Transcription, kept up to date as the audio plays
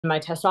My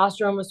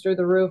testosterone was through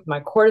the roof. My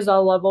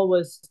cortisol level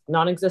was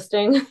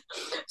non-existing.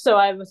 So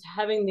I was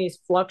having these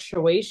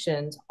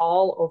fluctuations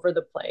all over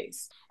the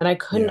place. And I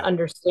couldn't Yeah.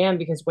 understand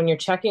because when you're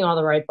checking all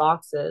the right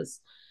boxes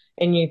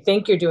and you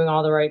think you're doing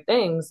all the right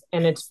things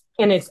and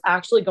it's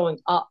actually going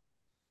up,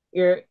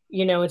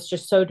 it's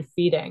just so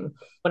defeating.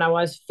 When I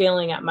was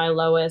feeling at my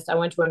lowest, I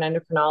went to an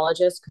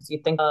endocrinologist because you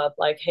think of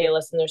like, hey,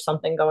 listen, there's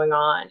something going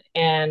on.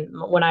 And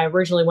when I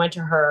originally went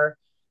to her,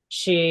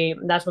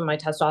 that's when my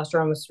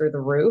testosterone was through the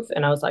roof.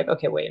 And I was like,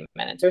 okay, wait a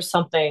minute, there's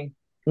something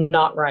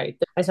not right.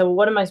 I said, well,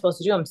 what am I supposed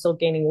to do? I'm still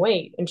gaining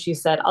weight. And she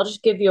said, I'll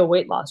just give you a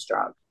weight loss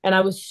drug. And I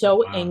was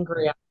so Wow.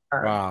 angry at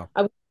her. Wow.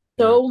 I was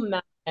Yeah. so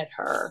mad at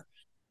her.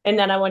 And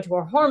then I went to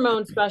a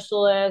hormone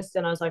specialist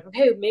and I was like,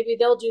 okay, maybe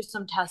they'll do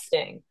some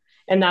testing.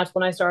 And that's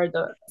when I started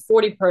the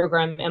 40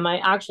 program. And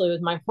actually, it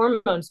was my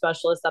hormone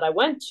specialist that I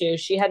went to.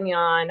 She had me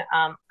on,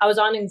 I was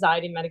on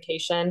anxiety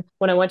medication.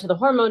 When I went to the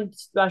hormone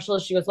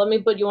specialist, she goes, let me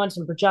put you on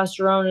some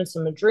progesterone and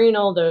some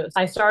adrenal.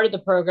 I started the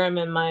program,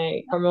 and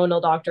my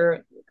hormonal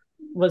doctor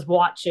was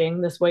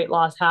watching this weight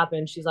loss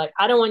happen. She's like,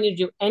 I don't want you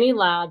to do any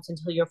labs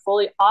until you're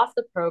fully off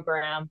the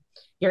program.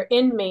 You're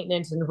in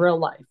maintenance in real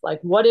life.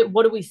 Like, what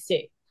do we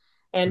see?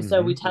 And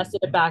so we Hmm. tested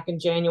it back in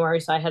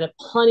January. So I had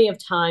plenty of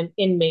time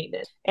in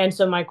maintenance. And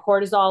so my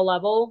cortisol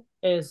level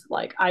is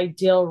like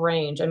ideal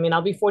range. I mean,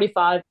 I'll be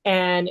 45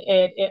 and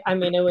it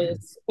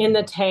was in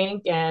the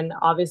tank. And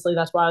obviously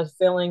that's why I was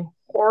feeling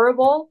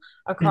horrible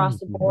across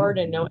the board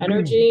and no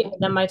energy. And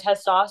then my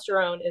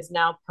testosterone is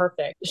now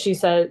perfect. She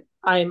said,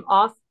 I'm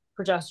off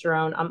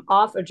progesterone, I'm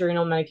off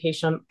adrenal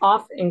medication, I'm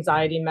off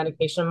anxiety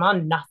medication, I'm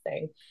on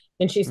nothing.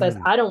 And she says,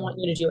 Mm. I don't want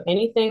you to do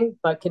anything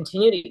but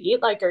continue to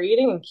eat like you're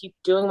eating and keep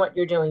doing what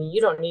you're doing. You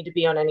don't need to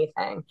be on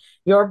anything.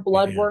 Your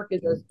blood Yeah. work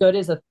is as good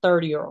as a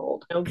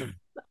 30-year-old.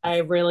 I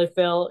really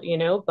feel,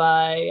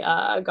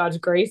 by God's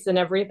grace and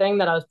everything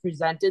that I was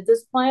presented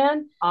this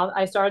plan.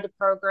 I started the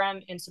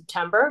program in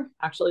September,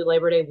 actually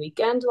Labor Day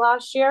weekend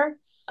last year.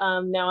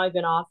 Now I've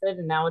been off it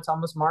and now it's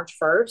almost March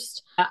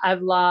 1st.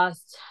 I've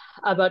lost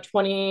about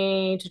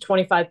 20 to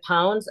 25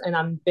 pounds and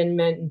I've been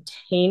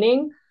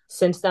maintaining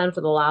since then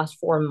for the last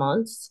 4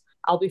 months.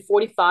 I'll be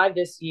 45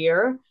 this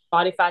year.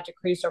 Body fat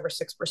decreased over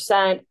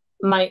 6%.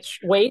 My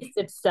waist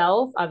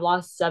itself, I've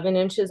lost 7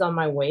 inches on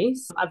my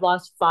waist. I've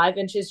lost 5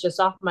 inches just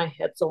off my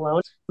hips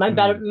alone. My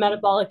Mm.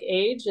 metabolic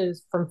age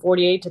is from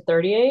 48 to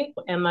 38,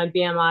 and my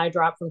BMI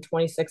dropped from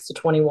 26 to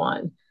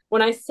 21.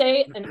 When I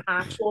say an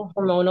actual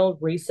hormonal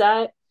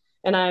reset,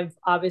 and I've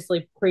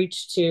obviously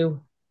preached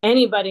to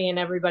anybody and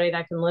everybody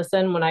that can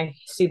listen when I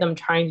see them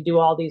trying to do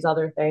all these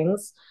other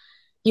things,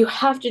 you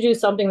have to do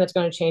something that's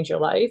going to change your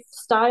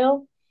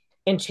lifestyle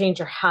and change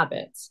your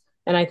habits.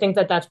 And I think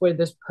that that's where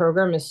this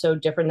program is so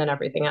different than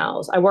everything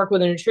else. I work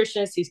with a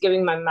nutritionist. He's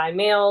giving my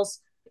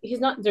meals.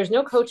 There's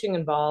no coaching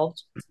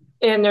involved.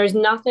 And there's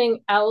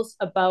nothing else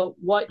about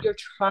what you're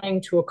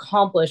trying to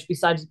accomplish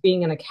besides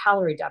being in a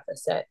calorie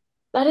deficit.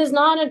 That is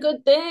not a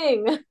good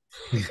thing.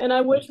 And I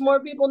wish more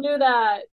people knew that.